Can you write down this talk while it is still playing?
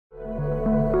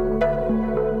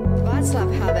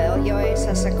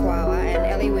Leutheusser-Schnarrenberger and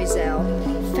Elie Wiesel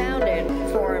founded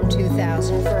Forum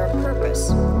 2000 for a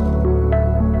purpose. We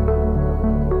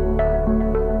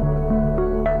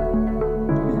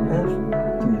have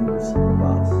to use the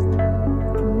past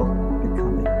for not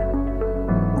becoming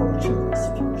our children's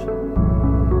future.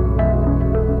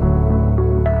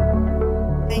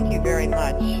 Thank you very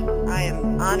much. I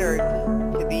am honored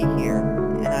to be here,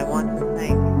 and I want to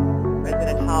thank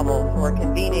President Havel for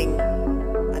convening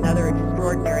another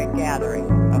extraordinary gathering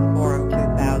of Forum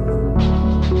 2000.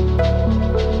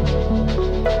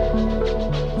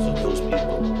 So those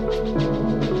people,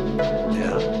 they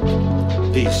are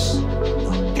peace,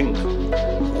 now think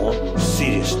more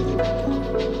seriously,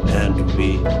 and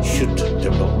we should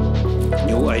develop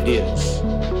new ideas,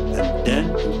 and then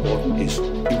important is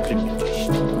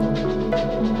implementation.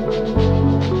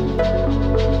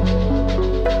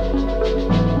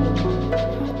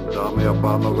 Dámy a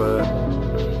pánové,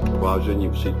 vážení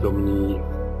přítomní,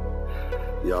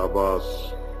 já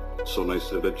vás co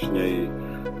nejsrdečněji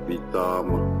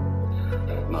vítám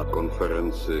na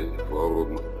konferenci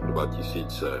Forum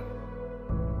 2000.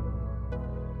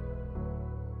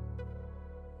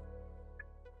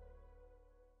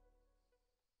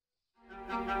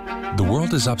 The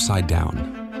world is upside down.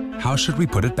 How should we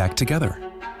put it back together?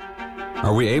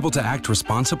 Are we able to act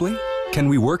responsibly? Can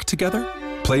we work together,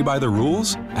 play by the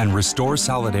rules, and restore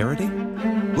solidarity?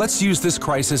 Let's use this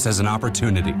crisis as an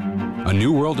opportunity. A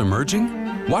new world emerging?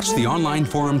 Watch the online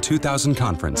Forum 2000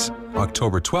 conference,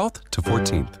 October 12th to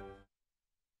 14th.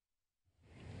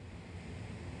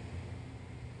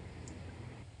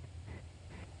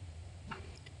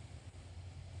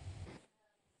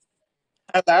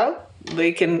 Hello,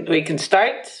 we can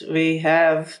start. We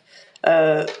have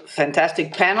a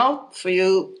fantastic panel for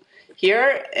you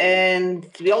here, and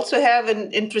we also have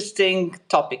an interesting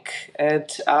topic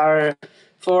at our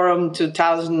Forum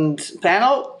 2000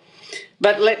 panel.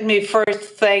 But let me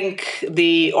first thank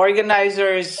the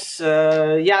organizers,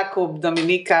 Jakob,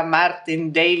 Dominika, Martin,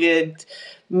 David,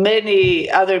 many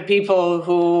other people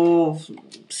who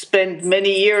spent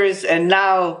many years and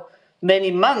now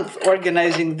many months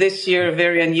organizing this year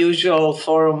very unusual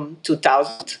Forum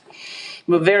 2000.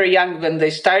 Were very young when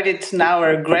they started, now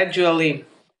are gradually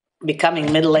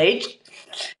becoming middle-aged.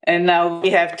 And now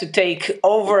we have to take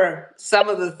over some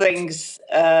of the things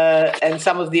and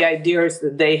some of the ideas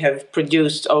that they have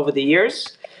produced over the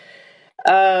years.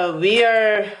 We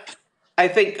are, I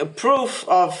think, a proof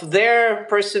of their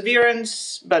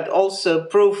perseverance, but also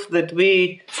proof that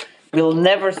we will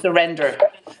never surrender.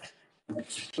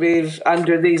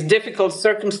 Under these difficult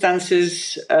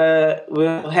circumstances,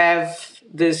 we'll have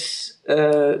this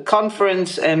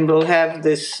conference and we'll have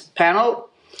this panel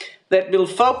that will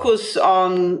focus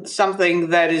on something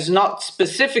that is not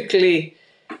specifically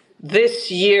this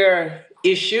year's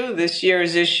issue. This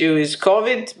year's issue is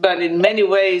COVID, but in many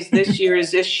ways, this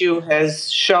year's issue has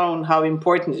shown how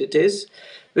important it is.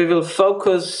 We will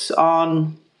focus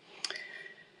on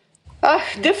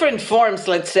different forms,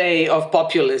 let's say, of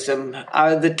populism.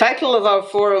 The title of our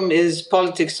forum is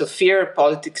Politics of Fear,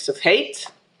 Politics of Hate,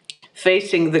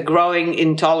 Facing the Growing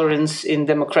Intolerance in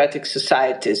Democratic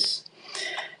Societies.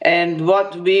 And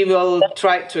what we will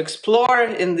try to explore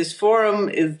in this forum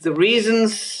is the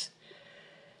reasons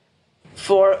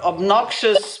for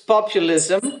obnoxious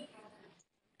populism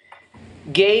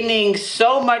gaining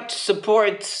so much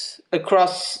support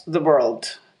across the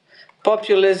world.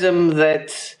 Populism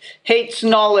that hates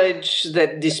knowledge,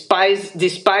 that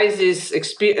despises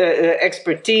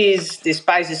expertise,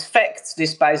 despises facts,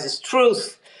 despises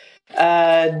truth,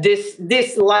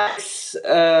 dislikes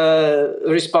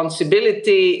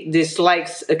responsibility,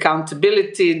 dislikes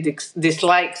accountability,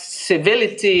 dislikes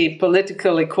civility,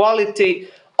 political equality,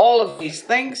 all of these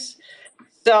things.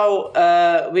 So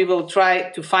we will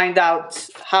try to find out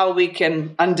how we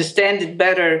can understand it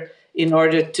better in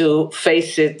order to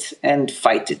face it and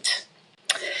fight it.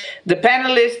 The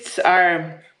panelists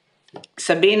are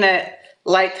Sabine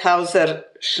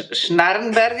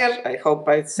Leutheusser-Schnarrenberger, I hope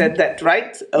I said that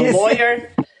right, a yes. Lawyer.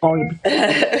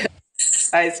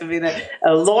 Hi, Sabine.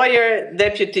 A lawyer,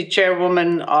 deputy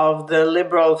chairwoman of the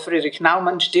liberal Friedrich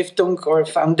Naumann Stiftung, or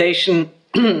foundation,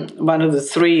 one of the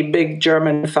three big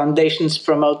German foundations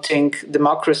promoting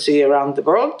democracy around the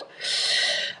world.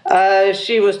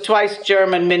 She was twice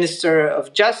German Minister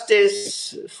of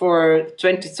Justice. For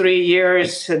 23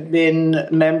 years, had been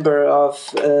member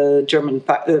of German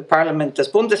Parliament as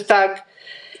Bundestag,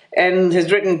 and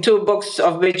has written two books,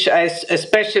 of which I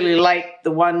especially like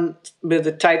the one with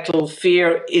the title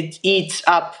 "Fear It Eats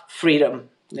Up Freedom,"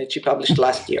 that she published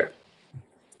last year.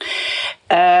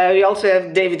 We also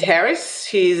have David Harris.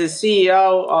 He's the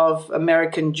CEO of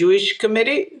American Jewish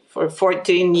Committee. For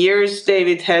 14 years,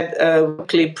 David had a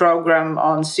weekly program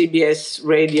on CBS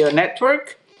radio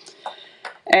network.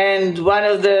 And one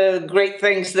of the great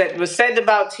things that was said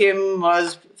about him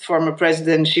was former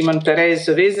President Shimon Peres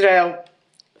of Israel,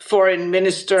 foreign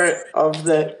minister of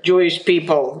the Jewish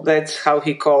people. That's how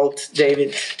he called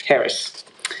David Harris.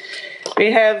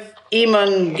 We have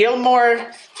Eamon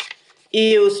Gilmore,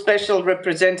 EU Special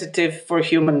Representative for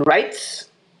Human Rights,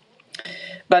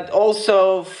 but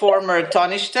also former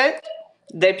Taoiseach,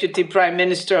 Deputy Prime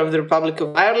Minister of the Republic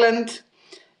of Ireland,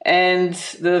 and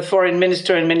the Foreign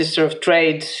Minister and Minister of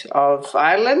Trade of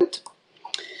Ireland.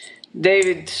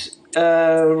 Eamon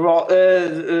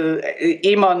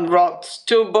wrote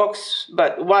 2 books,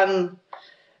 but one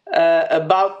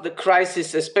about the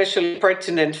crisis, especially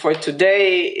pertinent for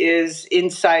today, is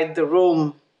Inside the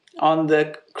Room, on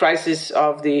the crisis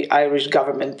of the Irish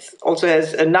government. Also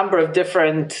has a number of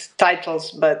different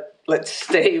titles, but let's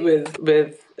stay with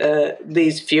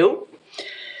these few.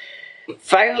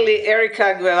 Finally,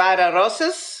 Erika Guevara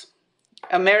Rosas,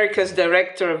 America's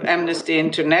Director of Amnesty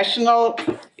International,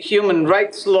 human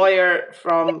rights lawyer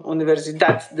from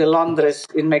Universidad de Londres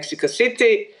in Mexico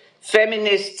City,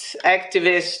 feminist,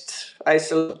 activist, I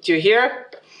salute you here,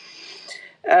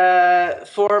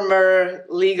 former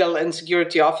legal and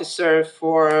security officer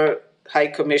for High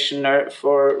Commissioner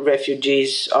for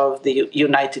Refugees of the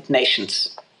United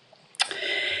Nations.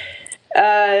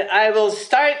 I will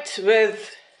start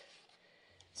with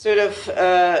sort of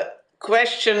a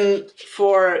question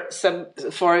for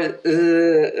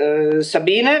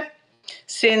Sabine,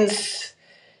 since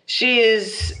she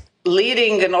is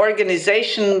leading an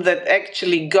organization that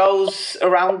actually goes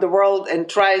around the world and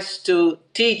tries to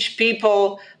teach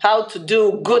people how to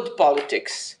do good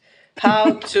politics,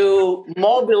 how to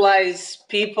mobilize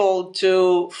people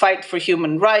to fight for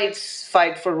human rights,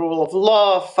 fight for rule of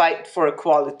law, fight for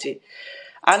equality.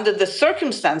 Under the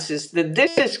circumstances that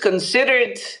this is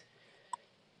considered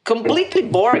completely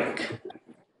boring.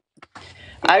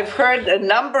 I've heard a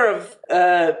number of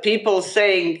people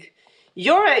saying,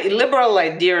 your liberal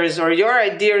ideas or your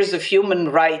ideas of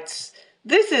human rights,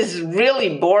 this is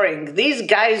really boring. These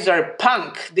guys are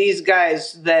punk, these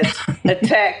guys that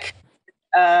attack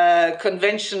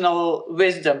conventional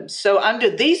wisdom. So under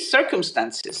these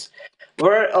circumstances,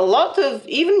 where a lot of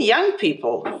even young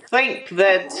people think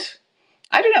that,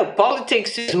 I don't know,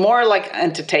 politics is more like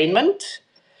entertainment.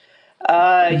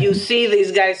 You see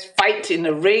these guys fight in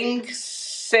a ring,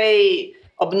 say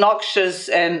obnoxious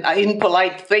and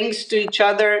impolite things to each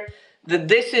other, that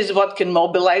this is what can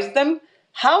mobilize them.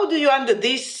 How do you, under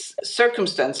these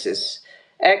circumstances,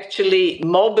 actually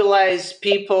mobilize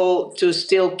people to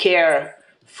still care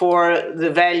for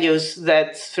the values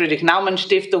that Friedrich Naumann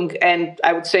Stiftung and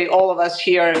I would say all of us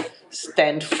here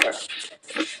stand for?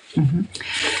 Mm-hmm.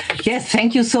 Yes,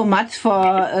 thank you so much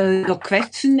for your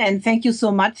question, and thank you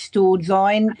so much to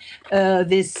join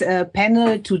this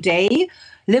panel today.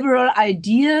 Liberal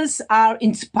ideas are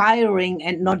inspiring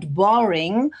and not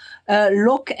boring.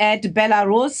 Look at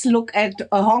Belarus, look at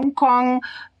Hong Kong,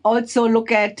 also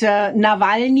look at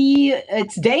Navalny.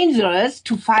 It's dangerous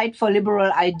to fight for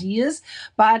liberal ideas,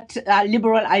 but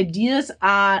liberal ideas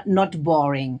are not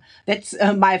boring. That's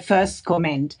my first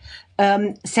comment.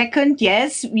 Second,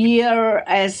 yes, we are,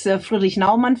 as Friedrich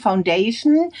Naumann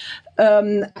Foundation,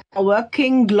 are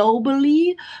working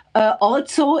globally,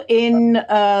 also in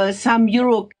some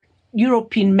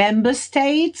European member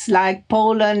states like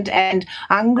Poland and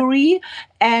Hungary,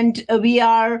 and we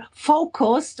are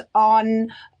focused on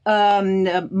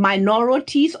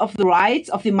minorities, of the rights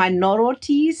of the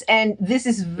minorities, and this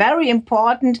is very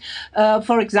important,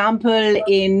 for example,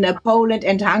 in Poland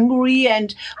and Hungary,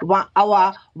 and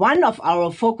one of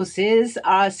our focuses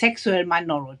are sexual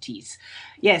minorities.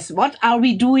 Yes, what are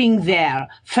we doing there?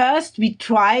 First, we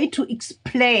try to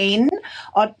explain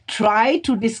or try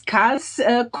to discuss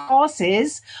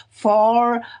causes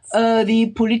for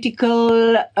the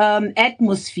political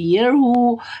atmosphere,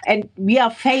 and we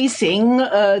are facing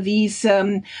these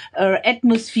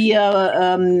atmosphere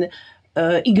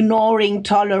ignoring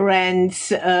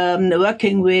tolerance,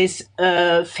 working with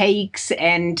fakes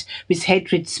and with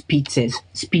hatred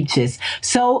speeches.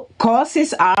 So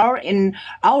causes are, in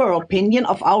our opinion,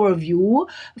 of our view,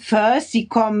 first, the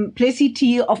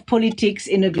complicity of politics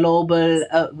in a global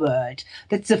world.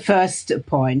 That's the first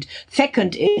point.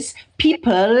 Second is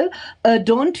people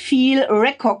don't feel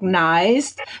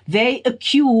recognized, they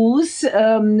accuse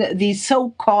the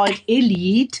so-called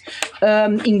elite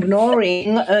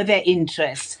ignoring their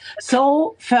interests.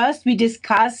 So first we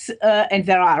discuss, and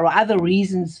there are other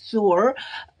reasons, sure.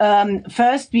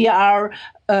 First we are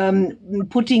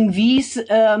putting these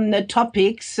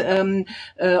topics on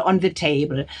the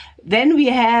table. Then we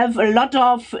have a lot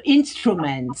of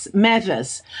instruments,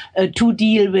 measures to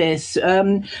deal with.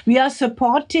 We are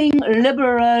supporting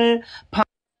liberal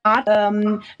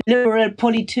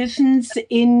politicians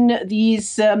in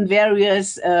these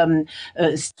various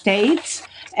states,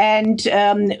 and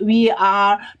we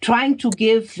are trying to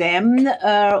give them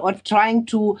or trying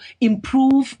to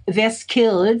improve their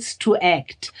skills to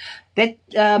act.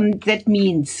 That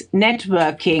means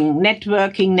networking,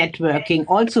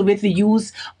 also with the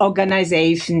youth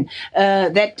organization.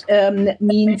 That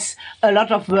means a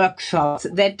lot of workshops.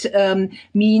 That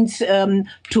means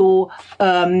to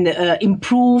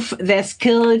improve their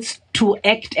skills to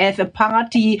act as a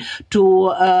party,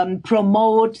 to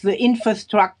promote the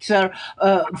infrastructure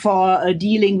for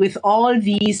dealing with all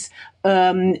these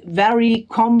very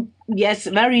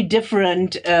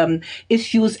different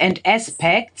issues and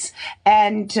aspects.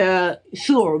 And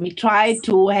sure, we try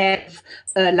to have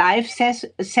live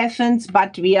sessions,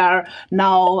 but we are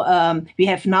now we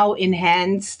have now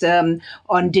enhanced on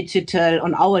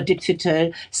our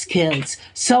digital skills.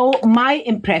 So my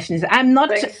impression is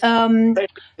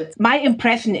my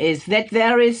impression is that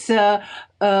there is a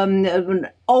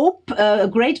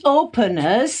great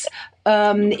openness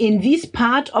in this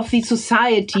part of the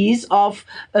societies of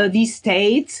these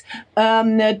states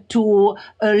to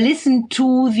listen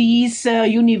to these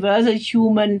universal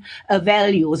human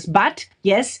values. But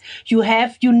yes, you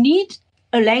need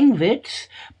a language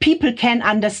people can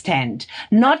understand,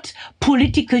 not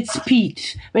political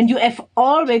speech. When you have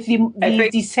always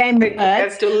the same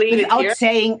words without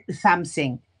saying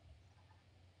something.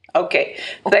 Okay,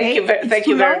 thank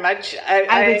you very much.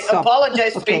 I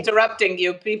apologize for interrupting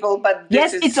you people, but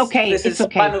this is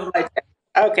one of my...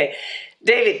 Okay,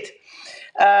 David,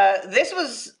 this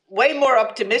was way more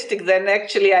optimistic than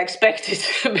actually I expected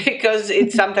because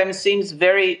it sometimes seems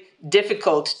very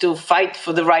difficult to fight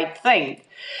for the right thing.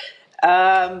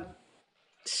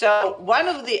 So one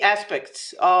of the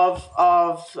aspects of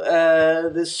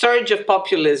the surge of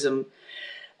populism,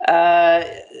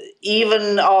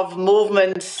 even of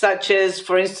movements such as,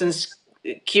 for instance,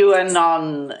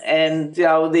 QAnon and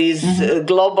these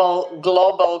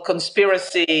global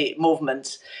conspiracy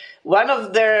movements, one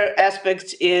of their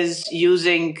aspects is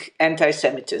using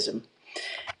anti-Semitism.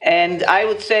 And I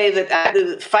would say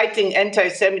that fighting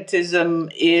anti-Semitism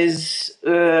is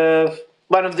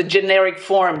one of the generic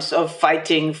forms of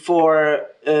fighting for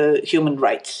human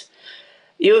rights.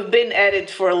 You've been at it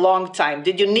for a long time.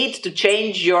 Did you need to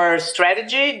change your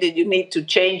strategy? Did you need to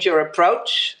change your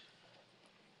approach?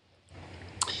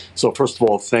 So first of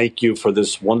all, thank you for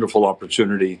this wonderful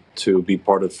opportunity to be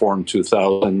part of Forum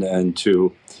 2000 and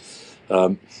to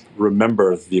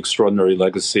remember the extraordinary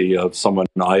legacy of someone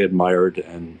I admired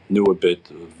and knew a bit,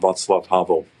 Václav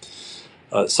Havel.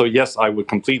 So yes, I would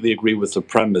completely agree with the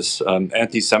premise.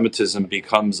 Anti-Semitism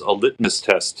becomes a litmus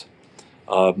test,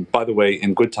 by the way,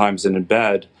 in good times and in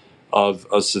bad, of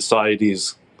a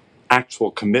society's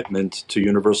actual commitment to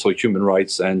universal human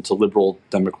rights and to liberal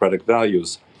democratic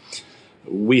values.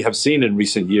 We have seen in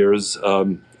recent years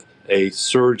a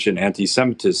surge in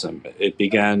anti-Semitism. It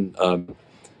began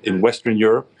in Western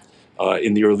Europe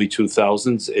in the early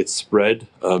 2000s. It spread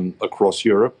across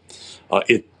Europe.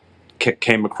 It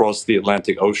came across the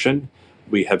Atlantic Ocean.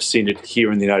 We have seen it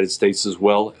here in the United States as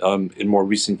well in more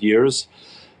recent years.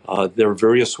 There are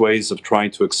various ways of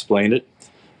trying to explain it,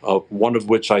 one of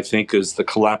which I think is the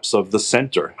collapse of the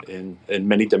center in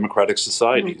many democratic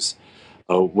societies,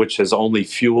 which has only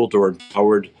fueled or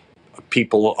empowered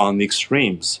people on the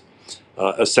extremes.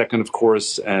 A second, of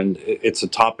course, and it's a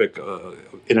topic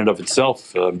in and of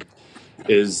itself,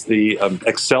 is the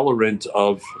accelerant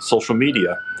of social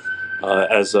media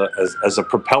as a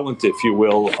propellant, if you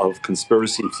will, of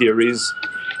conspiracy theories,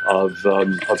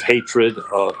 of hatred,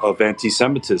 of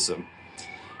anti-Semitism.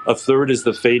 A third is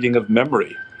the fading of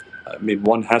memory. I mean,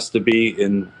 one has to be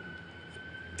in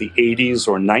the 80s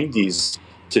or 90s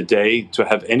today to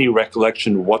have any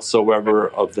recollection whatsoever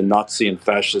of the Nazi and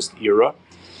fascist era.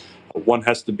 One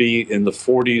has to be in the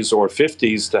 40s or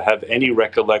 50s to have any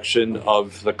recollection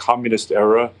of the communist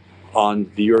era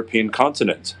on the European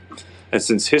continent. And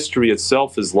since history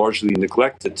itself is largely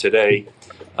neglected today,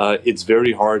 it's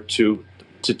very hard to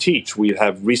teach. We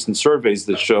have recent surveys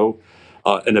that show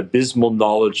an abysmal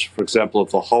knowledge, for example,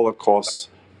 of the Holocaust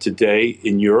today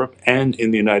in Europe and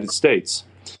in the United States.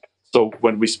 So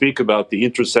when we speak about the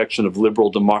intersection of liberal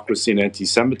democracy and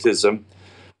anti-Semitism,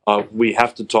 we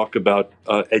have to talk about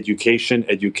education,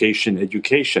 education,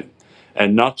 education,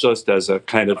 and not just as a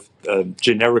kind of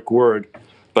generic word,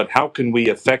 but how can we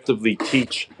effectively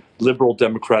teach liberal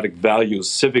democratic values,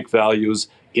 civic values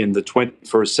in the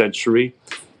 21st century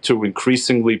to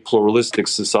increasingly pluralistic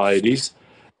societies,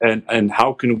 and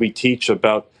how can we teach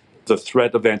about the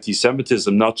threat of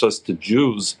anti-Semitism, not just to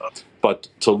Jews, but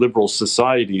to liberal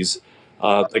societies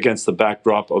against the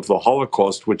backdrop of the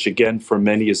Holocaust, which again, for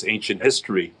many is ancient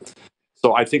history.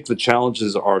 So I think the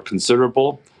challenges are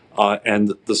considerable,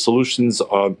 and the solutions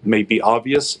may be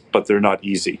obvious, but they're not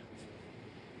easy.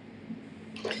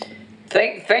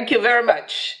 Thank you very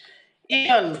much.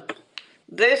 Eamon,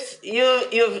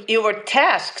 you were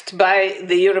tasked by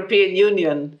the European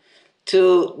Union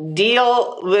to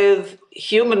deal with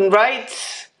human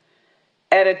rights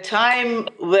at a time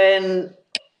when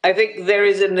I think there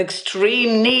is an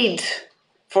extreme need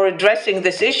for addressing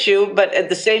this issue, but at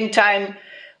the same time,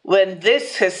 when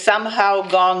this has somehow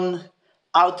gone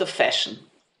out of fashion.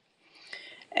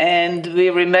 And we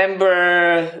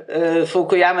remember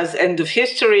Fukuyama's End of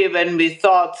History, when we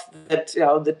thought that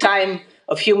the time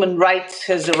of human rights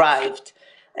has arrived.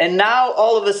 And now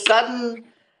all of a sudden,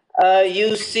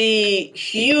 you see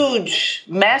huge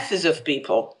masses of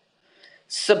people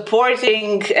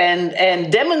supporting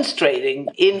and demonstrating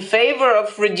in favor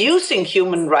of reducing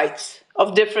human rights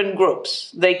of different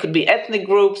groups. They could be ethnic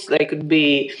groups, they could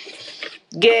be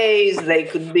gays, they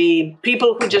could be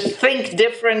people who just think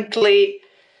differently.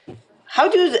 How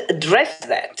do you address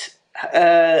that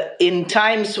in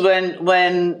times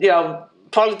when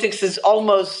politics is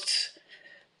almost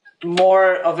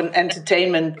more of an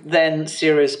entertainment than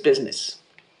serious business?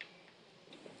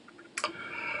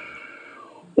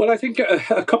 Well, I think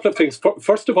a couple of things.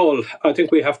 First of all, I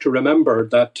think we have to remember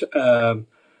that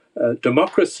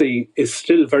democracy is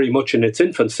still very much in its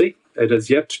infancy. It has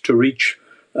yet to reach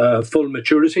full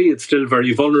maturity. It's still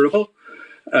very vulnerable.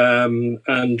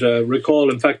 And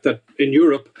recall, in fact, that in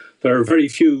Europe, there are very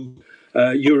few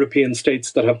European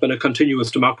states that have been a continuous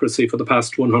democracy for the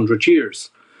past 100 years.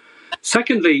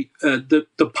 Secondly,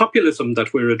 the populism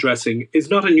that we're addressing is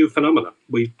not a new phenomenon.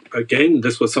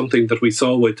 This was something that we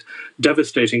saw with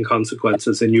devastating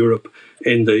consequences in Europe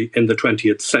in the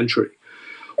 20th century.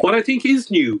 What I think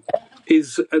is new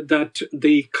is that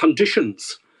the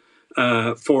conditions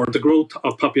for the growth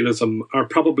of populism are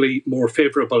probably more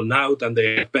favorable now than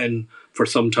they have been for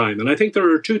some time. And I think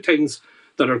there are two things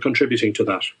that are contributing to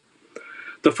that.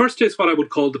 The first is what I would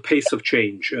call the pace of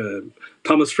change.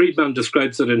 Thomas Friedman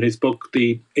describes it in his book,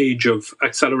 The Age of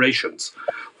Accelerations,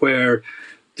 where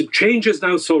the change is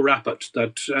now so rapid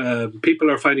that people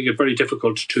are finding it very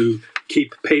difficult to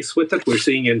keep pace with it. We're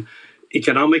seeing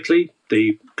economically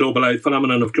the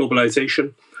phenomenon of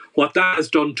globalization, what that has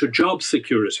done to job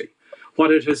security, what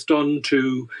it has done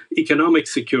to economic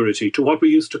security, to what we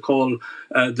used to call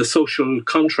the social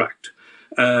contract,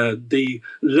 the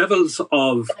levels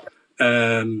of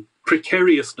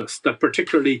precariousness that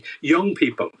particularly young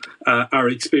people are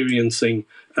experiencing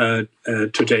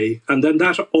today. And then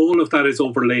all of that is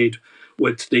overlaid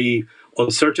with the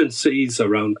uncertainties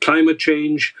around climate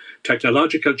change,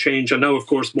 technological change, and now, of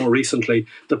course, more recently,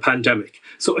 the pandemic.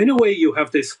 So in a way, you have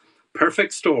this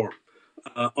perfect storm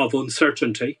of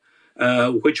uncertainty,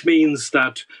 which means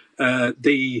that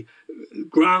the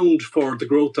ground for the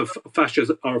growth of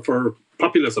fascism or for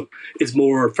populism is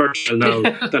more fertile now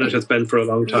than it has been for a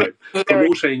long time.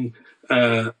 Promoting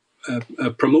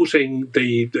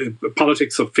the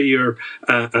politics of fear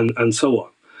and so on.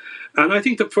 And I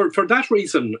think that for that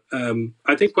reason,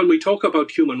 I think when we talk about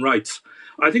human rights,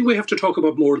 I think we have to talk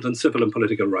about more than civil and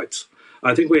political rights.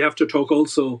 I think we have to talk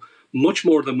also much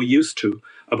more than we used to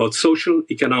about social,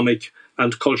 economic,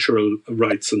 and cultural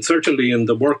rights. And certainly in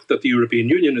the work that the European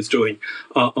Union is doing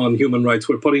on human rights,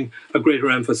 we're putting a greater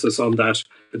emphasis on that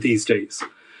these days.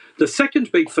 The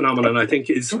second big phenomenon, I think,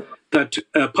 is that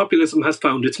populism has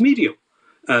found its medium,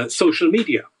 social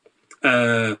media.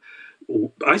 I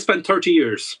spent 30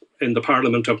 years in the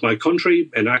parliament of my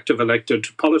country in active elected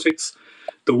politics.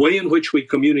 The way in which we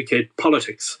communicate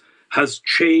politics has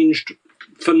changed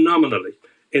phenomenally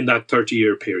in that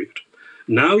 30-year period.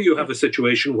 Now you have a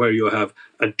situation where you have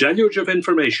a deluge of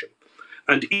information,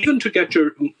 and even to get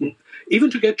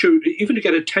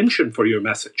attention for your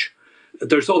message,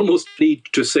 there's almost a need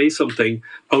to say something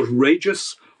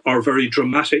outrageous or very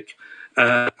dramatic.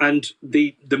 And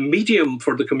the medium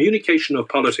for the communication of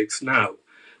politics now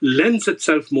lends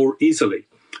itself more easily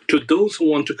to those who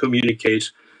want to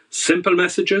communicate simple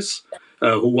messages,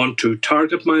 who want to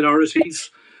target minorities,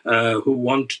 who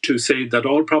want to say that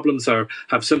all problems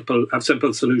have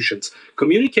simple solutions.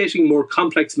 Communicating more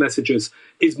complex messages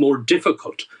is more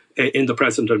difficult in the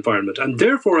present environment. And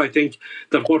therefore, I think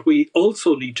that what we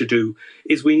also need to do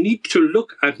is we need to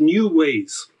look at new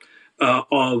ways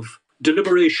of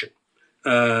deliberation.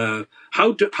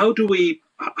 How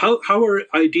are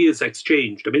ideas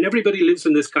exchanged? I mean, everybody lives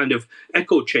in this kind of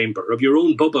echo chamber of your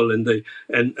own bubble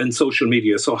in social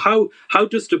media. So how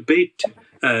does debate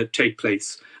take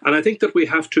place? And I think that we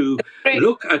have to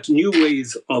look at new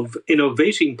ways of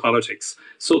innovating politics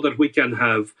so that we can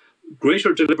have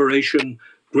greater deliberation,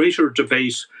 greater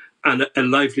debate, and a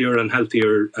livelier and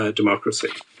healthier democracy.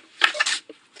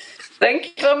 Thank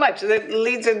you so much. That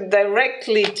leads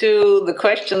directly to the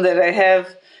question that I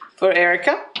have for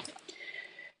Erika.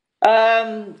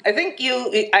 I think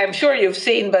I'm sure you've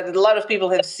seen, but a lot of people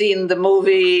have seen the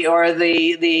movie or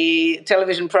the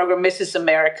television program Mrs.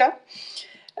 America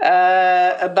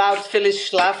about Phyllis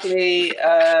Schlafly,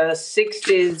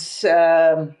 60s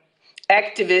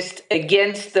activist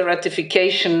against the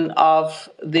ratification of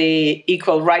the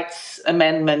Equal Rights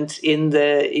Amendment in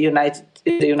the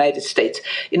United States.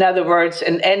 In other words,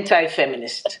 an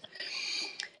anti-feminist.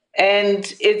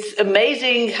 And it's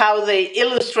amazing how they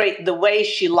illustrate the way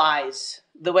she lies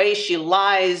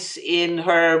in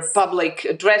her public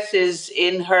addresses,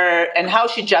 and how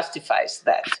she justifies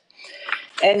that.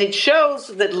 And it shows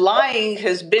that lying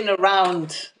has been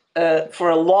around for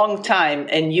a long time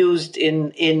and used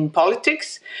in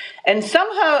politics. And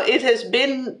somehow it has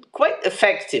been quite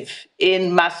effective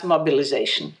in mass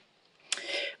mobilization.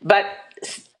 But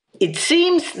it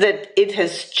seems that it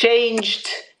has changed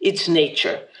its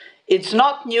nature. It's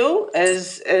not new,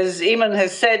 as Eamon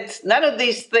has said, none of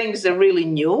these things are really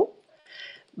new.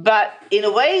 But in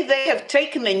a way, they have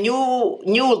taken a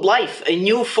new life, a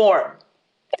new form.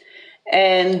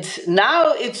 And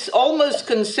now it's almost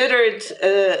considered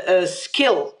a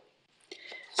skill.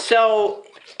 So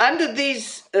under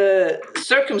these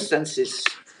circumstances,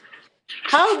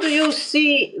 how do you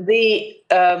see the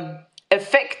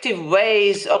effective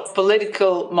ways of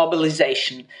political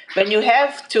mobilization when you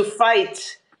have to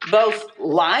fight both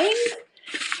lying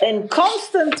and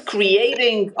constant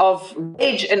creating of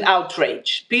rage and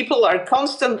outrage? People are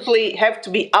constantly have to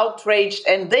be outraged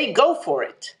and they go for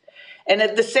it. And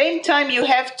at the same time, you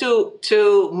have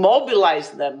to mobilize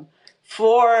them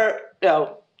for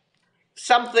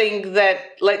something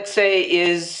that, let's say,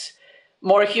 is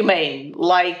more humane,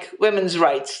 like women's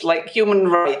rights, like human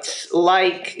rights,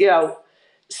 like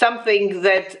something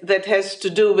that has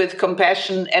to do with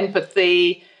compassion,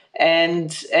 empathy, and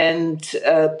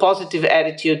positive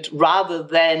attitude, rather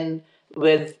than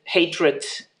with hatred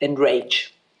and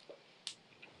rage.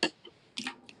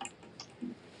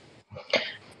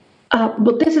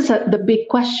 But this is the big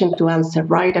question to answer,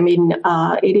 right? I mean,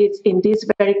 it is in this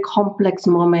very complex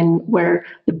moment where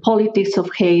the politics of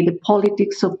hate, the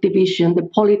politics of division, the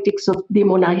politics of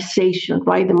demonization,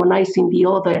 right? Demonizing the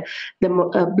other,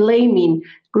 blaming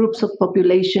groups of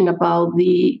population about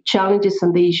the challenges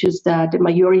and the issues that the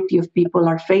majority of people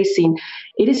are facing.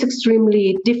 It is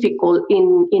extremely difficult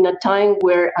in a time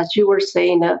where, as you were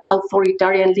saying,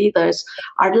 authoritarian leaders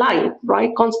are lying,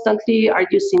 right? Constantly are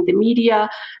using the media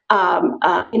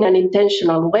in an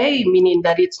intentional way, meaning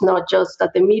that it's not just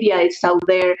that the media is out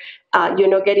there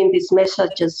getting these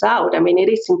messages out. I mean, it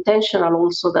is intentional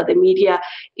also that the media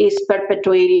is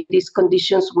perpetuating these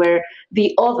conditions where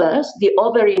the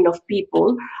othering of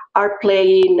people are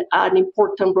playing an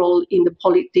important role in the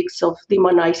politics of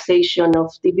demonization, of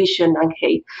division and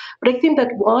hate. But I think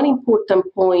that one important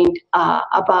point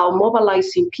about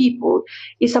mobilizing people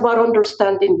is about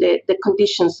understanding the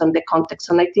conditions and the context.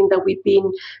 And I think that we've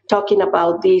been talking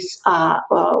about this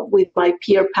with my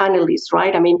peer panelists,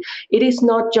 right? I mean, it is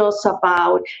not just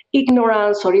about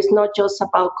ignorance, or it's not just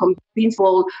about convincing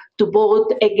people to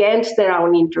vote against their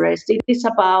own interests. It is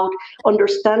about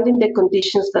understanding the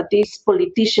conditions that these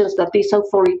politicians, that these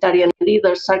authoritarian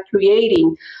leaders are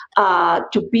creating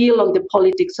to build on the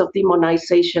politics of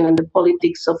demonization and the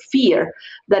politics of fear,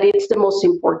 that it's the most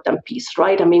important piece,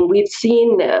 right? I mean, we've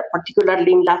seen,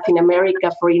 particularly in Latin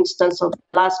America, for instance, of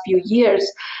the last few years,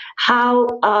 how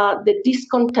the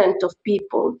discontent of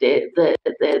people, the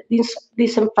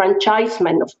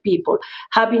disenfranchisement of people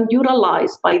have been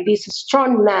utilized by these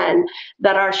strong men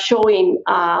that are showing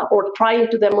or trying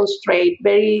to demonstrate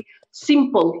very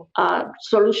simple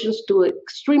solutions to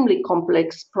extremely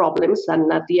complex problems.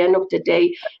 And at the end of the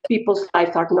day, people's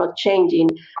lives are not changing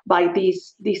by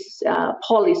these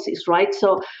policies, right?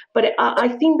 So, but I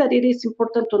think that it is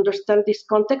important to understand this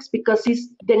context, because it's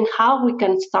then how we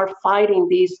can start fighting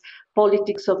these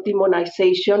politics of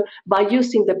demonization by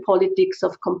using the politics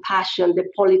of compassion, the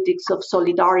politics of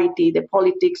solidarity, the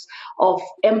politics of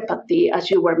empathy,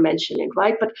 as you were mentioning,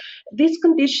 right? But these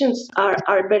conditions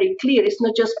are very clear. It's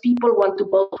not just people want to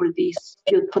vote for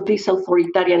these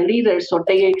authoritarian leaders, or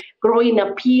the growing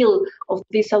appeal of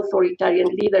these authoritarian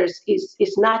leaders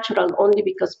is natural only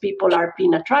because people are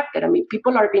being attracted. I mean,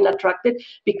 people are being attracted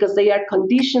because they are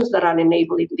conditions that are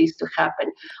enabling this to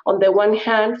happen. On the one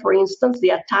hand, for instance, the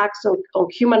attacks on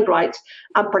human rights,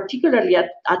 and particularly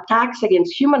attacks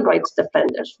against human rights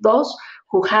defenders, those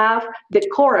who have the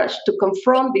courage to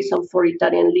confront these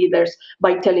authoritarian leaders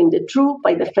by telling the truth,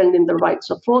 by defending the rights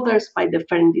of others, by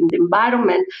defending the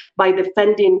environment, by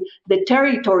defending the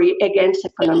territory against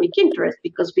economic interest.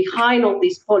 Because behind all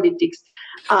these politics,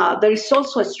 there is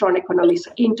also a strong economic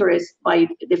interest by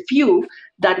the few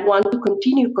that want to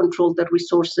continue to control the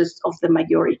resources of the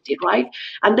majority, right?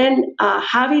 And then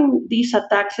having these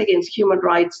attacks against human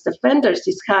rights defenders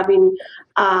is having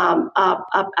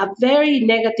a very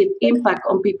negative impact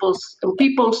on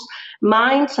people's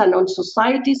minds and on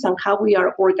societies and how we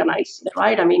are organizing,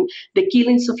 right? I mean, the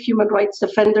killings of human rights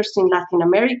defenders in Latin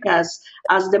America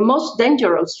as the most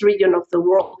dangerous region of the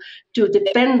world to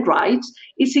defend rights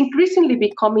is increasingly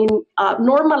becoming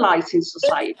normalized in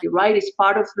society, right? It's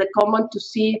part of the common to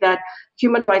see that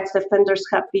human rights defenders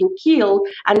have been killed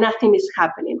and nothing is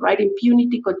happening, right?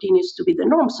 Impunity continues to be the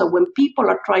norm. So when people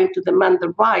are trying to demand the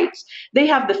rights, they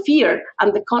have the fear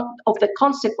and of the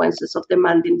consequences of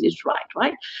demanding this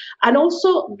right? And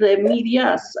also the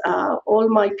media, as all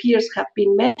my peers have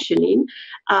been mentioning,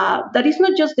 that is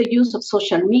not just the use of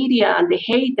social media and the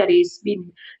hate that is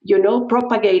being,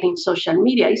 propagating social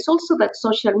media. It's also that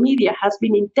social media has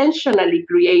been intentionally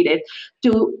created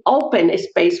to open a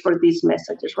space for these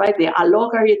messages, right? The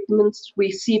algorithms,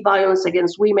 we see violence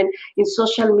against women in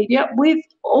social media with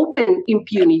open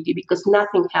impunity because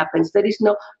nothing happens. There is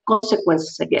no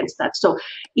consequences against that. So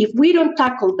if we don't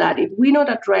tackle that, if we don't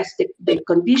address the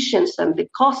conditions and the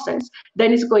causes,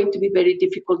 then it's going to be very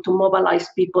difficult to mobilize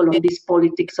people on this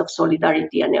politics of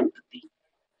solidarity and empathy.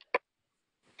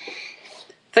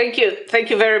 Thank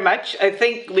you very much. I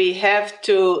think we have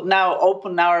to now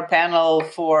open our panel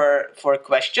for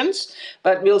questions,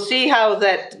 but we'll see how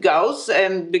that goes.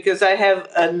 And because I have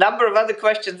a number of other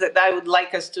questions that I would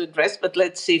like us to address, but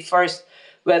let's see first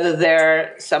whether there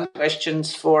are some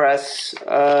questions for us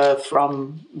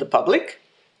from the public.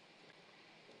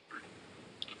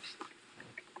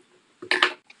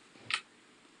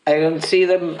 I don't see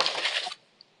them.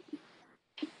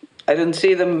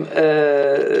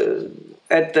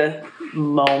 At the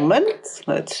moment.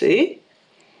 Let's see.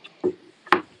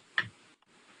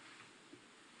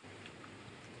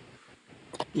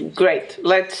 Great.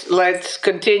 Let's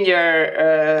continue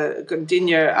our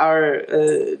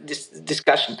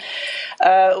discussion.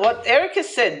 What Erika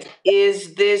said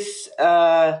is this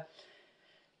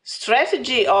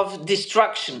strategy of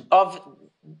destruction, of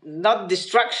not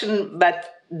destruction,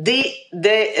 but the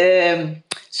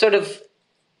sort of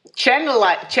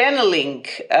channeling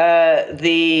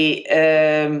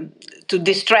to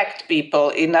distract people.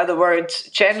 In other words,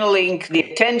 channeling the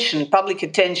attention, public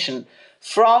attention,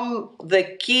 from the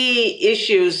key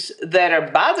issues that are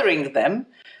bothering them,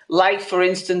 like, for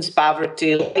instance,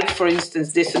 poverty, like, for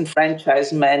instance,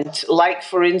 disenfranchisement, like,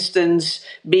 for instance,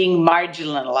 being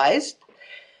marginalized,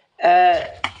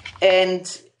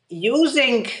 and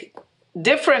using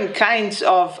different kinds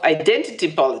of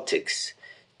identity politics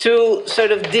to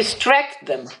sort of distract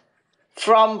them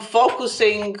from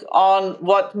focusing on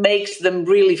what makes them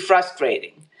really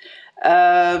frustrating.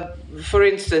 For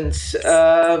instance,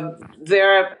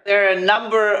 there are a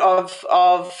number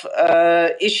of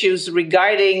issues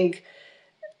regarding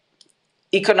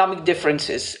economic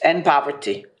differences and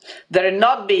poverty that are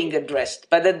not being addressed.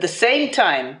 But at the same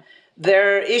time,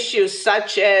 there are issues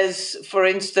such as, for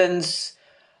instance,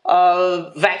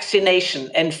 vaccination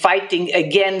and fighting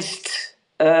against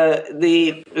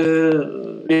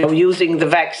using the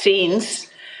vaccines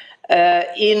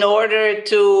in order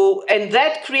to, and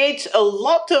that creates a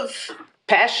lot of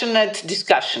passionate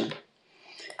discussion.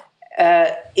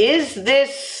 Is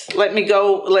this? Let me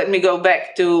go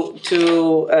back to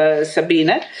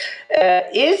Sabine.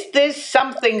 Is this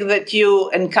something that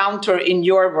you encounter in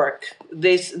your work?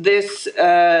 This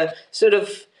sort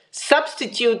of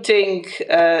substituting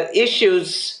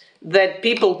issues that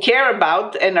people care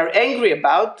about and are angry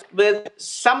about with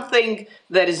something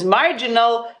that is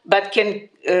marginal but can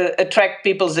attract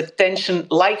people's attention,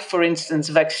 like, for instance,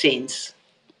 vaccines?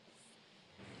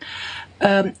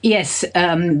 Yes,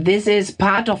 this is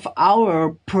part of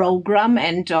our program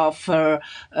and of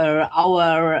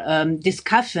our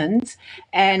discussions.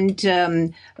 And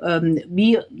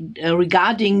we,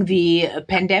 regarding the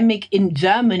pandemic in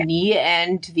Germany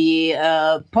and the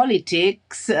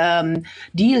politics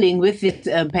dealing with this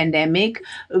pandemic,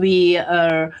 we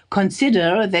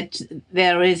consider that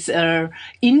there is an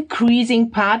increasing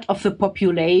part of the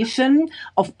population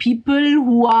of people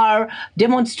who are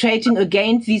demonstrating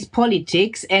against these politics.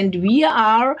 And we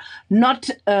are not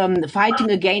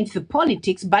fighting against the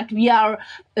politics, but we are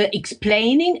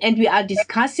explaining and we are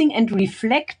discussing and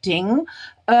reflecting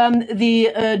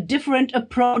the different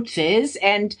approaches.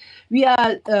 And we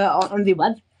are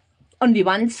on the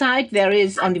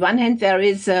one hand, there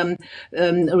is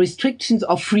restrictions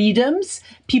of freedoms.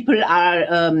 People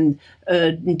are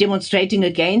demonstrating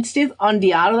against it. On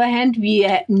the other hand, we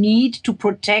need to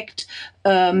protect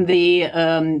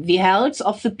the health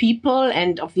of the people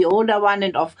and of the older one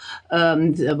and of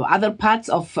the other parts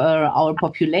of our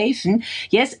population.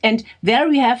 Yes, and there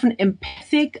we have an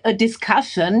empathic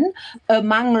discussion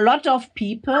among a lot of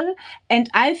people, and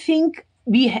I think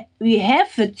we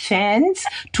have the chance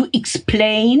to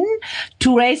explain,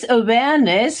 to raise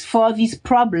awareness for these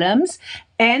problems.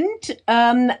 And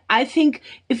I think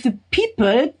if the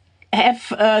people have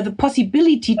the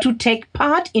possibility to take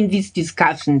part in these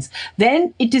discussions,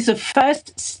 then it is a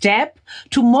first step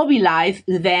to mobilize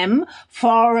them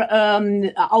for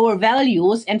our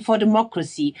values and for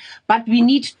democracy. But we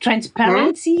need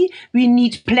transparency, we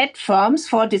need platforms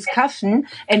for discussion,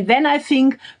 and then I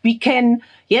think we can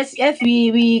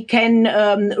we can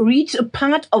reach a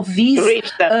part of these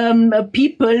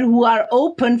people who are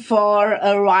open for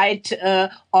right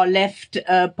or left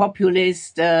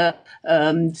populist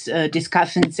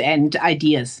discussions and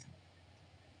ideas.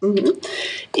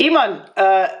 Eamon,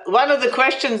 one of the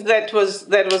questions that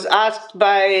was asked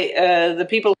by the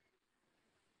people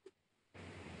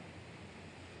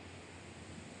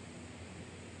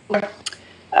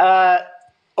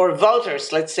or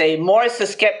voters, let's say, more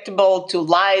susceptible to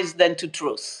lies than to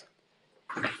truth?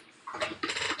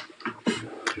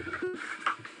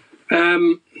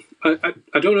 I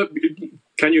don't know.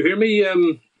 Can you hear me,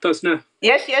 Vesna?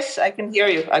 Yes, I can hear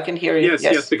you.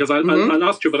 Yes, because I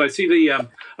asked you, but I see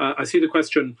the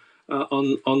question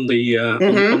on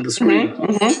the screen.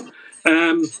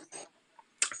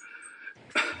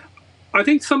 I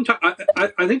think sometimes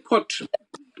I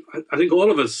think all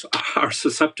of us are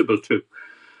susceptible to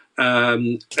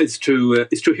is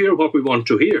to hear what we want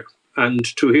to hear, and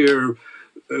to hear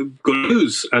good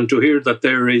news, and to hear that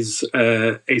there is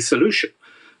a solution.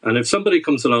 And if somebody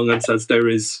comes along and says that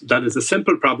is a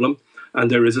simple problem and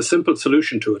there is a simple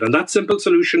solution to it, and that simple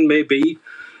solution may be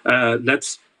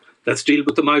let's deal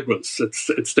with the migrants.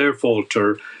 It's their fault,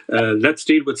 or let's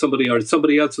deal with somebody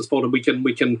else's fault, and we can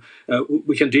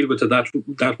deal with it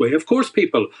that way. Of course,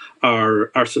 people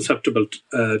are susceptible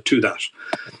to that,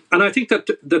 and I think that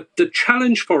the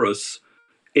challenge for us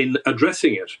in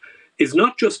addressing it is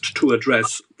not just to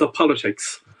address the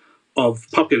politics of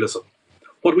populism.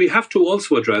 What we have to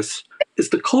also address is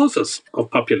the causes of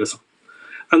populism.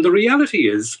 And the reality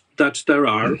is that there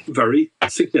are very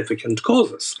significant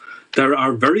causes. There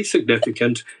are very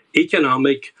significant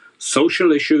economic,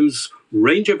 social issues,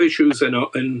 range of issues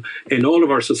in all of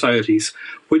our societies,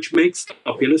 which makes the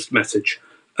populist message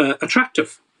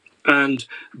attractive. And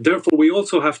therefore, we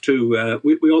also have to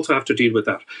deal with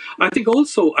that. I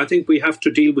think we have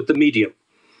to deal with the medium.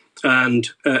 And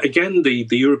again, the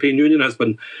European Union has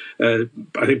been, I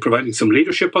think, providing some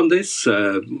leadership on this.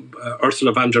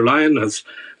 Ursula von der Leyen has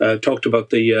talked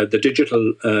about the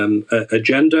digital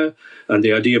agenda and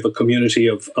the idea of a community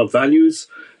of values.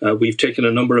 We've taken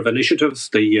a number of initiatives.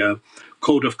 The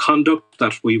code of conduct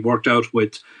that we worked out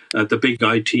with the big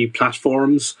IT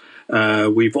platforms.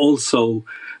 We've also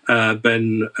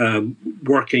been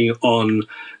working on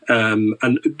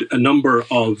a number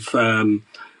of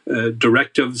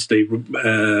directives, the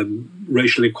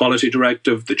Racial Equality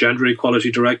Directive, the Gender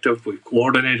Equality Directive, with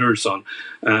coordinators on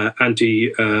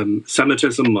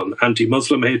anti-Semitism, on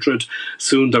anti-Muslim hatred.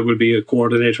 Soon there will be a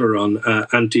coordinator on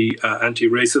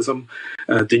anti-racism.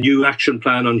 The new action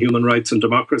plan on human rights and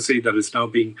democracy that is now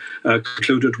being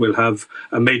concluded will have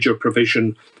a major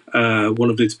provision. One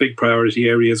of its big priority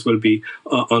areas will be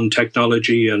on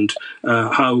technology, and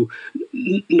how,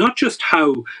 not just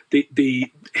how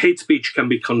the hate speech can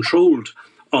be controlled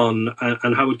on,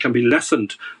 and how it can be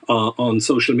lessened on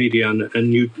social media and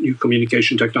new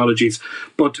communication technologies,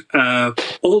 but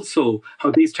also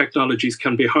how these technologies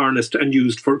can be harnessed and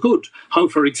used for good. How,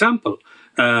 for example,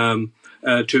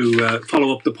 to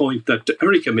follow up the point that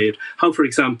Erika made, how, for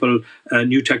example,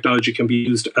 new technology can be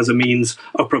used as a means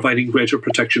of providing greater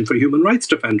protection for human rights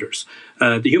defenders.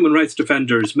 The human rights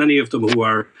defenders, many of them who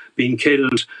are being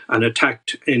killed and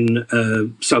attacked in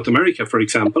South America, for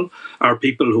example, are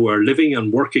people who are living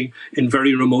and working in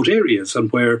very remote areas,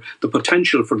 and where the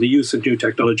potential for the use of new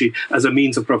technology as a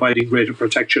means of providing greater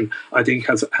protection, I think,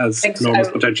 has enormous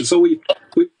potential. So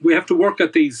we have to work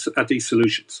at these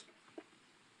solutions.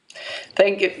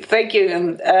 Thank you.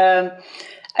 And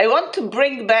I want to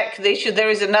bring back the issue. There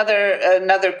is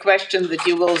another question that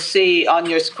you will see on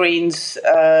your screens: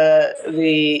 how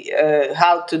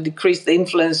to decrease the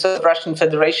influence of the Russian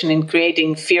Federation in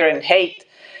creating fear and hate,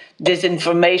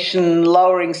 disinformation,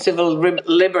 lowering civil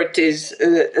liberties,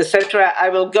 etc. I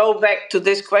will go back to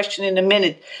this question in a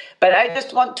minute, but I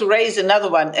just want to raise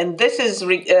another one, and this is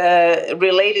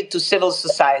related to civil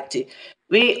society.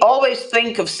 We always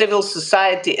think of civil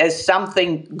society as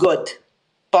something good,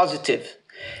 positive.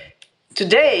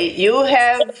 Today, you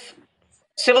have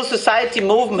civil society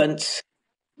movements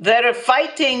that are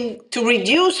fighting to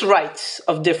reduce rights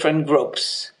of different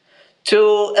groups,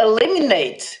 to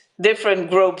eliminate different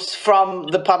groups from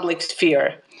the public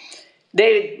sphere.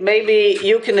 David, maybe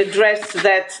you can address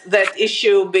that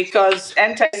issue, because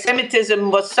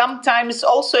anti-Semitism was sometimes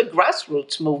also a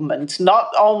grassroots movement, not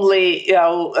only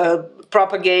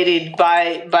propagated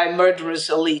by murderous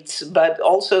elites, but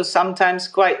also sometimes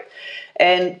quite.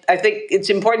 And I think it's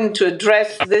important to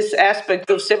address this aspect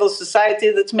of civil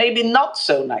society that's maybe not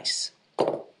so nice.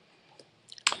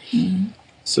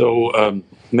 So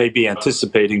maybe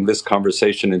anticipating this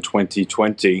conversation in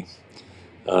 2020,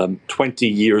 20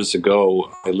 years ago,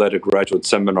 I led a graduate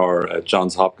seminar at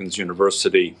Johns Hopkins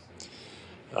University,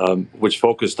 which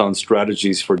focused on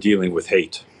strategies for dealing with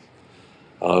hate,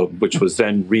 which was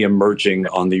then re-emerging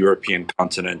on the European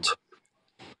continent.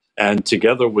 And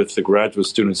together with the graduate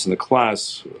students in the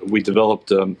class, we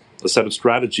developed a set of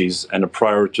strategies and a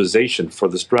prioritization for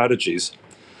the strategies.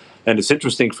 And it's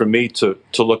interesting for me to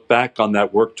look back on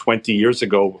that work 20 years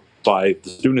ago by the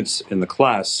students in the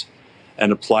class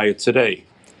and apply it today.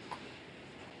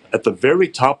 At the very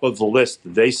top of the list,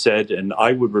 they said, and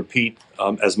I would repeat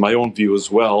as my own view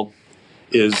as well,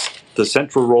 is the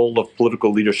central role of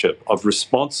political leadership, of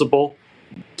responsible,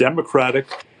 democratic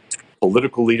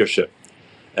political leadership.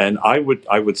 And I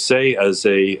would say, as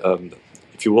a,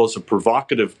 if you will, as a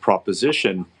provocative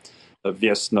proposition,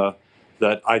 Vesna,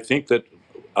 that I think that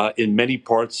in many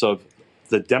parts of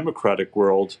the democratic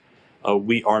world,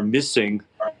 we are missing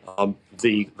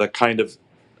the kind of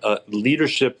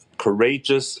leadership,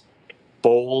 courageous,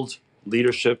 bold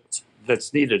leadership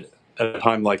that's needed at a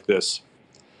time like this.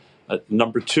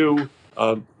 Number two,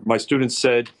 my students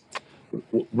said,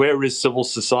 where is civil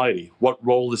society? What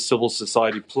role is civil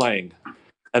society playing?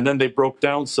 And then they broke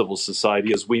down civil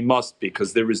society as we must,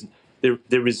 because there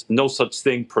is no such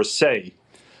thing per se,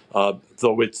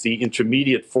 though it's the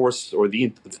intermediate force or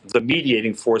the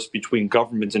mediating force between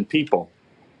government and people.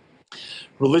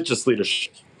 Religious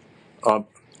leadership.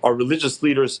 Are religious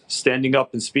leaders standing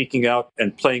up and speaking out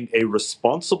and playing a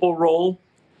responsible role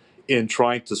in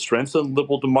trying to strengthen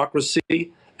liberal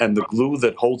democracy and the glue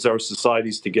that holds our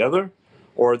societies together?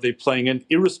 Or are they playing an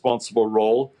irresponsible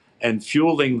role and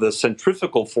fueling the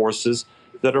centrifugal forces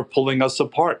that are pulling us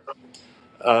apart?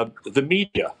 The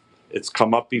media, it's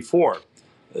come up before.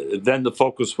 Then the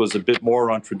focus was a bit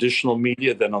more on traditional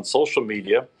media than on social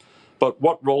media. But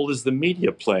what role is the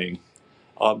media playing?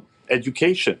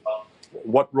 Education.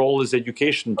 What role is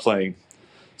education playing?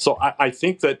 So I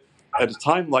think that at a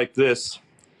time like this,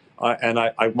 and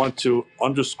I want to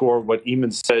underscore what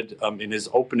Eamon said in his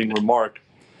opening remark,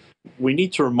 we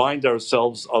need to remind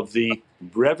ourselves of the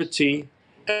brevity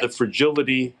and the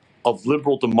fragility of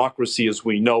liberal democracy as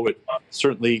we know it,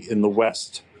 certainly in the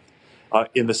West.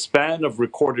 In the span of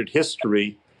recorded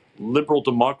history, liberal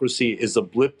democracy is a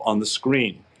blip on the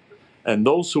screen. And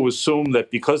those who assume that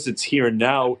because it's here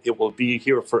now, it will be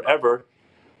here forever,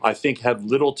 I think have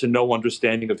little to no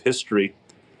understanding of history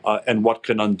and what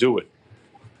can undo it.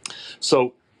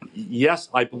 So, yes,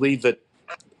 I believe that,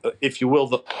 if you will,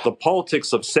 the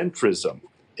politics of centrism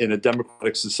in a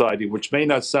democratic society, which may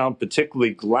not sound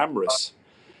particularly glamorous,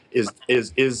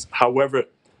 is however,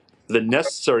 the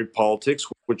necessary politics,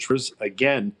 which is,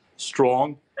 again,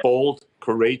 strong, bold,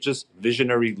 courageous,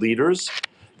 visionary leaders,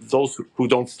 those who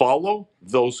don't follow,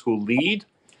 those who lead,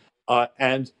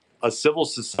 and a civil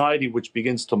society which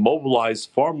begins to mobilize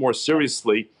far more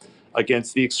seriously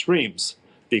against the extremes.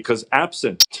 Because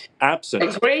absent that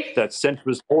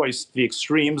centrist voice, the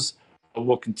extremes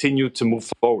will continue to move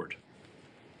forward.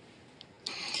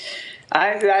 I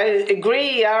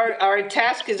agree. Our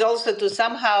task is also to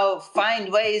somehow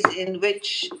find ways in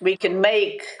which we can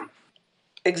make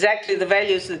exactly the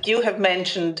values that you have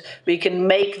mentioned, we can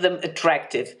make them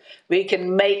attractive. We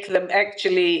can make them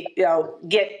actually,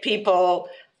 get people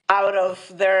out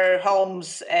of their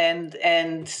homes and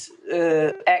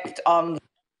act on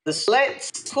the.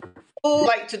 Let's who would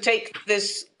like to take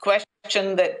this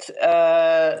question that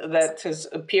that has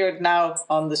appeared now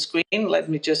on the screen. Let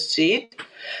me just see it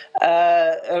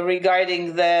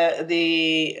regarding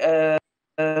the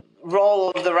role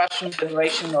of the Russian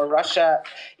Federation or Russia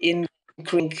in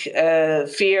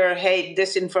fear, hate,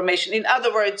 disinformation. In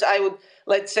other words, I would,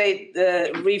 let's say,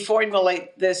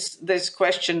 reformulate this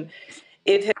question.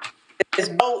 It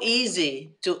is so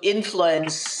easy to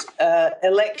influence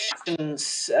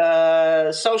elections,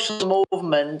 social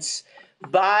movements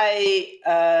by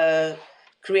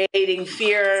creating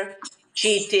fear,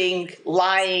 cheating,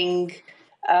 lying.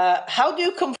 How do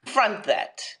you confront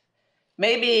that?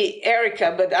 Maybe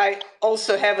Erika, but I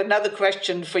also have another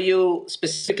question for you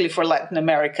specifically for Latin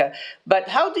America. But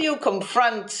how do you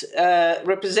confront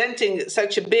representing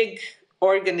such a big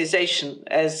organization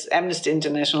as Amnesty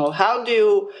International? How do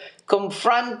you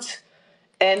confront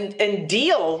and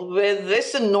deal with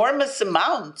this enormous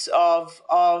amount of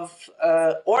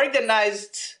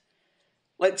organized,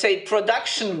 let's say,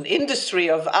 production industry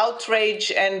of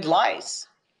outrage and lies?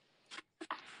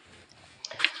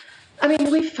 I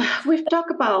mean, we've talked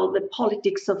about the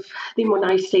politics of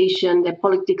demonization, the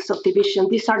politics of division.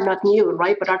 These are not new,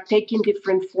 right? But are taking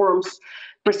different forms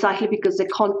precisely because the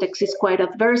context is quite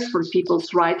adverse for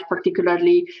people's rights,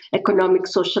 particularly economic,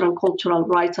 social, and cultural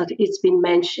rights, as it's been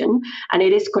mentioned. And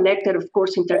it is connected, of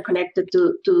course, interconnected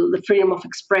to the freedom of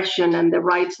expression and the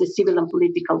rights, the civil and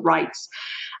political rights.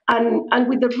 And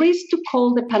with the risk to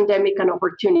call the pandemic an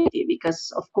opportunity,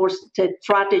 because of course the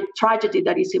tragedy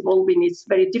that is evolving, is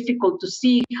very difficult to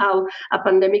see how a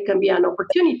pandemic can be an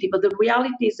opportunity. But the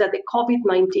reality is that the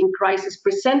COVID-19 crisis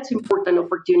presents important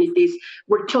opportunities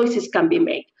where choices can be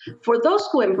made. For those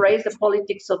who embrace the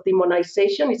politics of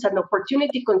demonization, it's an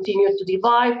opportunity to continue to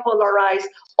divide, polarize,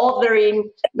 othering,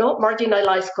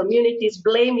 marginalized communities,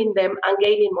 blaming them, and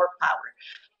gaining more power.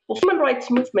 For the human rights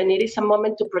movement, it is a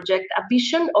moment to project a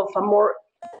vision of a more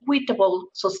equitable,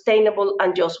 sustainable,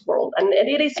 and just world. And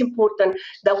it is important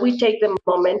that we take the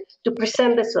moment to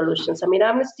present the solutions. I mean,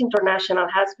 Amnesty International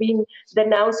has been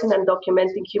denouncing and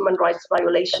documenting human rights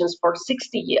violations for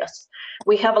 60 years.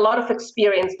 We have a lot of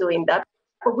experience doing that,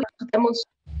 but we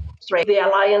demonstrate the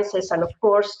alliances and, of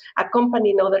course,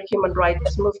 accompanying other human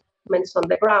rights movements on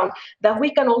the ground, that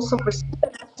we can also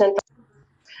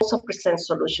present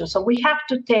solutions. So we have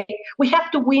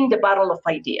to win the battle of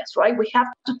ideas, right? We have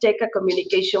to take a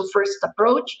communication first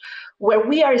approach where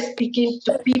we are speaking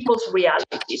to people's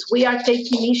realities. We are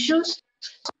taking issues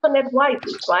that resonate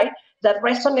widely, right? That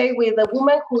resonate with a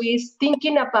woman who is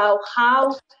thinking about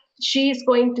how she is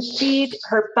going to feed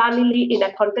her family in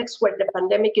a context where the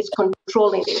pandemic is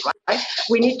controlling it, right?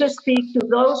 We need to speak to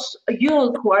those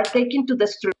youth who are taking to the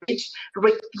streets,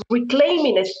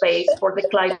 reclaiming a space for the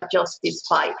climate justice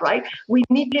fight, right? We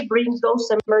need to bring those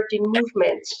emerging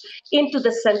movements into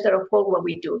the center of all what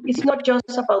we do. It's not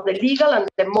just about the legal and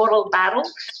the moral battle,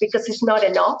 because it's not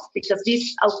enough, because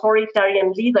these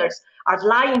authoritarian leaders are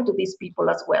lying to these people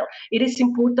as well. It is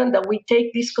important that we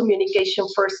take this communication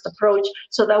first approach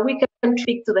so that we can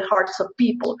speak to the hearts of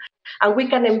people and we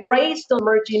can embrace the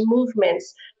emerging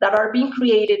movements that are being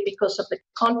created because of the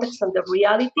context and the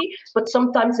reality, but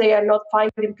sometimes they are not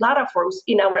finding platforms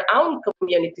in our own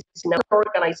communities, in our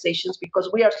organizations, because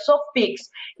we are so fixed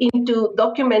into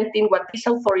documenting what these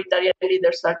authoritarian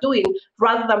leaders are doing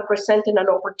rather than presenting an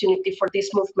opportunity for these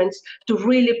movements to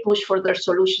really push for their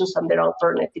solutions and their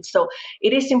alternatives. So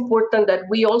it is important that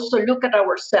we also look at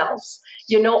ourselves,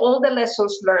 all the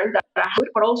lessons learned that are good,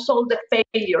 but also all the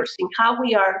failures in how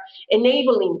we are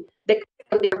enabling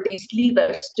these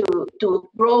leaders to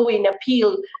grow in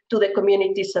appeal to the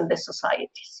communities and the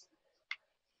societies.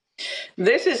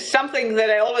 This is something that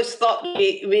I always thought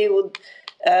we would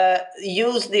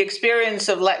use the experience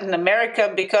of Latin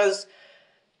America, because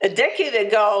a decade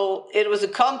ago, it was a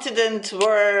continent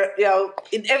where,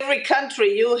 in every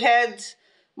country you had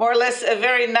more or less a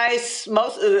very nice,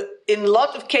 in a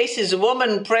lot of cases,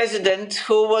 woman president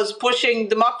who was pushing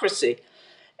democracy.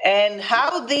 And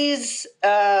how these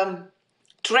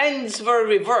trends were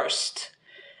reversed,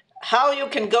 how you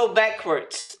can go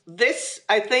backwards. This,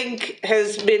 I think,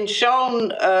 has been shown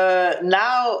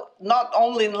now, not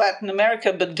only in Latin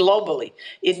America, but globally.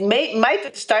 It might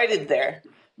have started there,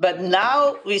 but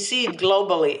now we see it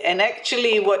globally. And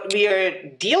actually what we are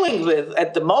dealing with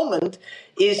at the moment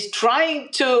is trying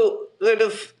to sort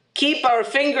of keep our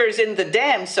fingers in the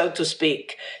dam, so to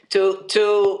speak, to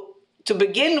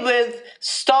begin with,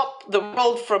 stop the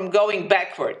world from going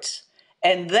backwards,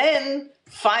 and then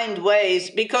find ways,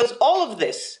 because all of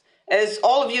this, as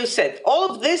all of you said,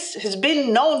 all of this has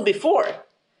been known before,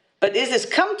 but it has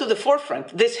come to the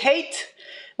forefront. This hate,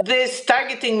 this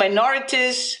targeting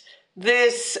minorities,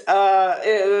 this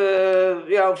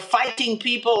fighting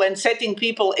people and setting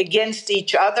people against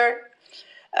each other,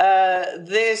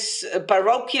 this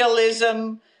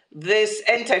parochialism, this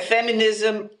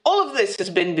anti-feminism, all of this has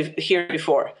been here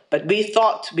before, but we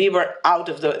thought we were out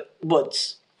of the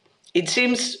woods. It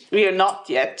seems we are not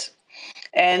yet.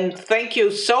 And thank you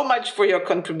so much for your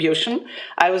contribution.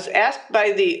 I was asked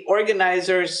by the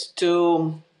organizers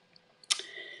to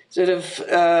sort of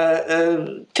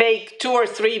take 2 or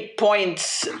 3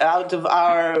 points out of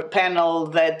our panel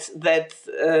that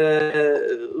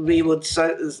we would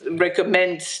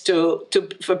recommend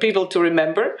for people to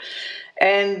remember.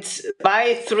 And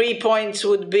my 3 points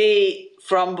would be,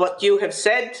 from what you have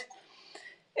said,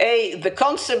 the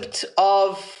concept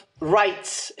of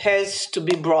rights has to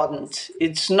be broadened.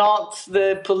 It's not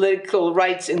the political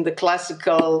rights in the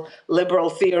classical liberal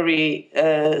theory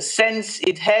sense.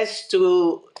 It has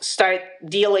to start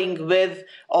dealing with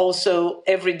also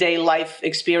everyday life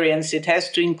experience. It has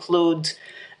to include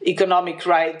economic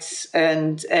rights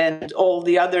and all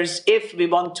the others if we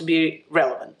want to be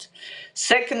relevant.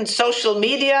 Second, social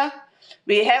media.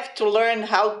 We have to learn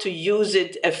how to use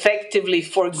it effectively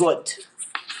for good,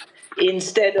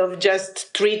 instead of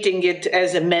just treating it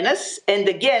as a menace, and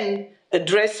again,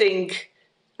 addressing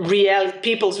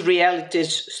people's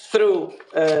realities through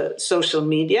social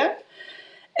media.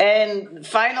 And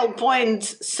final point,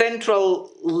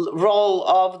 central role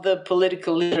of the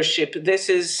political leadership. This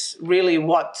is really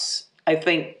what I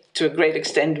think, to a great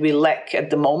extent, we lack at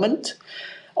the moment.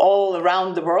 All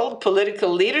around the world,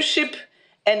 political leadership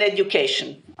and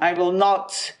education. I will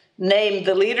not name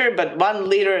the leader, but one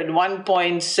leader at one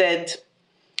point said,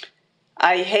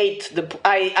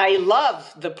 I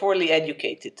love the poorly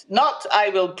educated. Not I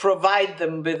will provide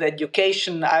them with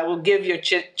education, I will give your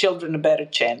children a better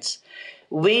chance.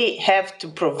 We have to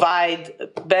provide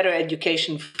better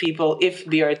education for people if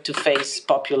we are to face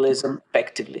populism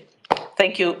effectively.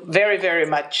 Thank you very, very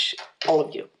much, all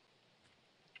of you.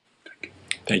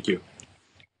 Thank you.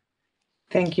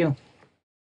 Thank you.